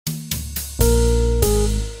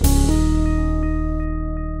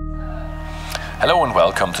Hello and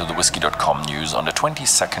welcome to the Whisky.com news on the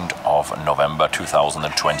 22nd of November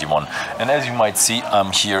 2021. And as you might see,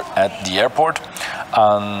 I'm here at the airport,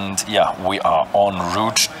 and yeah, we are en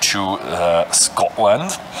route to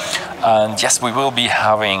Scotland. And yes, we will be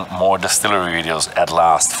having more distillery videos at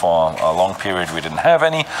last. For a long period we didn't have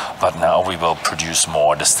any, but now we will produce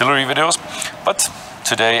more distillery videos. But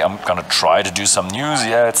today I'm gonna try to do some news.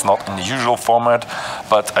 Yeah, it's not in the usual format,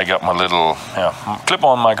 but I got my little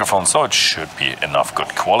clip-on microphone, so it should be enough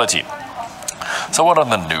good quality. So what are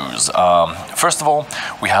the news? First of all,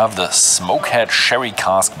 we have the Smokehead Sherry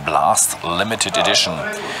Cask Blast Limited Edition.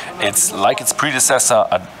 It's like its predecessor,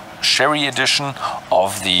 a sherry edition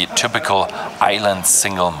of the typical island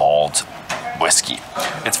single malt whiskey.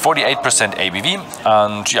 It's 48% ABV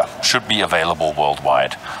and yeah, should be available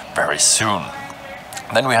worldwide very soon.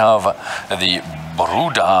 Then we have the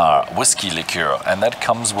Bruadar Whisky Liqueur, and that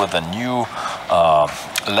comes with a new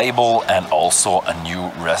label and also a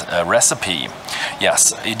new recipe.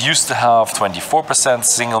 Yes, it used to have 24%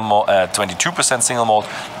 single malt, 22% single malt.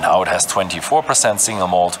 Now it has 24% single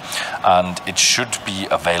malt, and it should be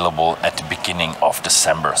available at the beginning of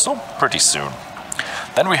December, so pretty soon.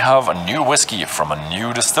 Then we have a new whiskey from a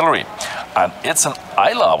new distillery, and it's an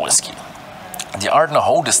Islay whiskey. The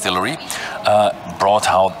Ardnahoe Distillery brought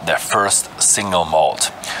out their first single malt.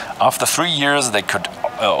 After 3 years, they could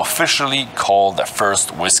officially call their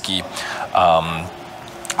first whiskey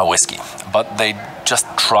a whiskey, but they just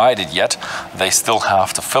tried it yet. They still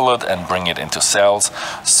have to fill it and bring it into sales,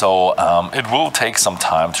 so it will take some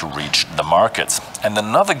time to reach the markets. And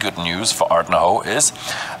another good news for Ardnahoe is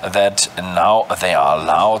that now they are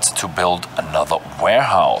allowed to build another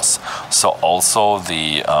warehouse, so also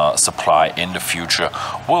the supply in the future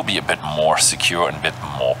will be a bit more secure and a bit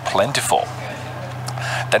more plentiful.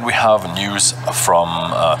 Then we have news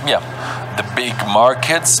from the big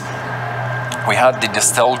markets. We had the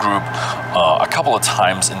Distell group a couple of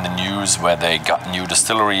times in the news where they got new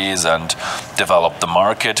distilleries and developed the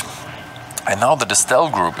market. And now the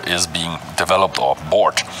Distell group is being developed or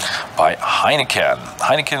bought by Heineken.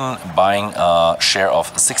 Heineken buying a share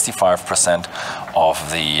of 65%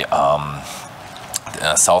 of the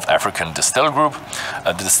South African Distell group.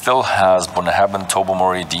 The Distell has Bunnahabhain,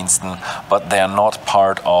 Tobermory, Deanston, but they are not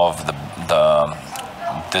part of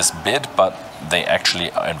this bid, but they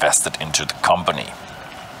actually invested into the company.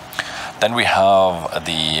 Then we have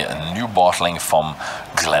the new bottling from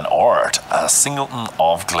Glen Ord, Singleton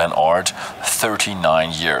of Glen Ord,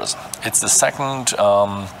 39 years. It's the second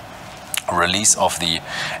release of the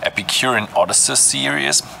Epicurean Odyssey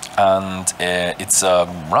series, and it's a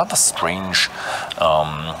rather strange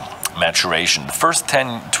maturation. The first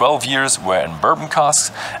 12 years were in bourbon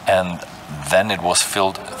casks, and then it was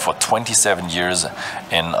filled for 27 years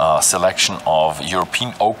in a selection of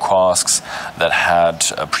European oak casks that had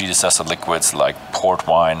predecessor liquids like port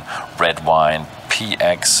wine, red wine,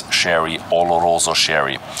 PX sherry, Oloroso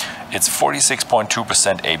sherry. It's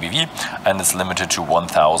 46.2% ABV and it's limited to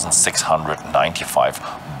 1,695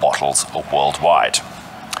 bottles worldwide.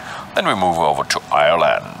 Then we move over to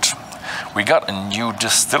Ireland. We got a new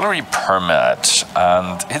distillery permit,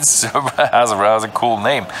 and it has a rather cool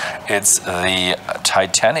name. It's the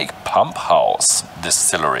Titanic Pump House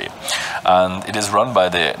Distillery, and it is run by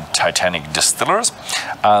the Titanic distillers,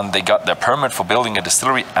 and they got their permit for building a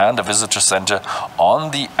distillery and a visitor center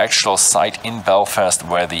on the actual site in Belfast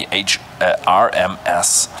where the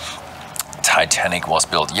RMS Titanic was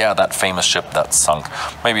built. Yeah, that famous ship that sunk.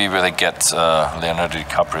 Maybe they get Leonardo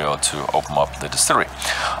DiCaprio to open up the distillery.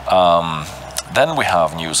 Then we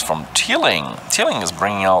have news from Teeling. Teeling is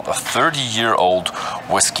bringing out a 30-year-old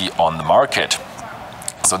whiskey on the market.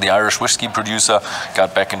 So the Irish whiskey producer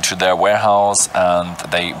got back into their warehouse and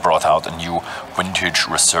they brought out a new vintage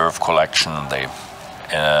reserve collection. They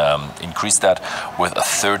increased that with a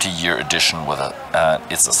 30-year edition.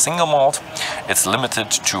 It's a single malt. It's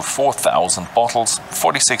limited to 4,000 bottles,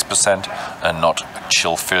 46% and not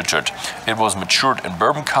chill filtered. It was matured in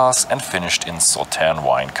bourbon casks and finished in Sauterne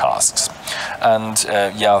wine casks. And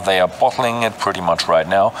yeah, they are bottling it pretty much right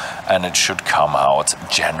now, and it should come out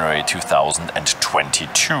January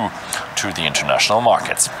 2022 to the international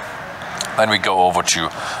markets. Then we go over to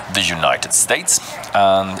the United States,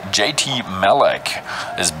 and JT Meleck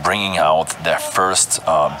is bringing out their first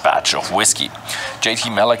batch of whiskey. JT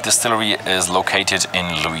Meleck Distillery is located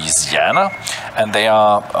in Louisiana, and they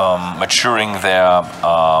are maturing their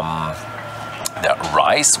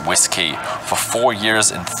rice whiskey for 4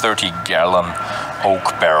 years in 30-gallon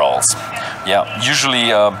oak barrels. Yeah, usually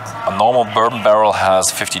a normal bourbon barrel has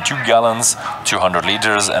 52 gallons, 200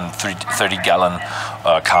 liters, and 30-gallon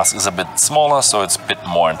cask is a bit smaller, so it's a bit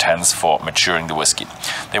more intense for maturing the whiskey.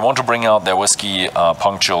 They want to bring out their whiskey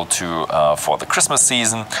punctual to for the Christmas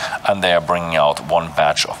season, and they are bringing out one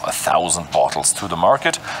batch of 1,000 bottles to the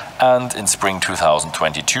market. And in spring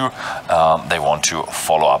 2022, they want to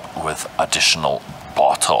follow up with additional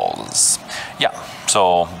bottles. Yeah,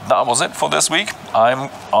 so that was it for this week. I'm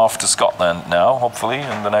off to Scotland now, hopefully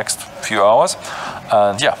in the next few hours.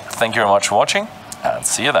 And yeah, thank you very much for watching, and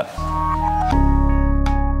see you then.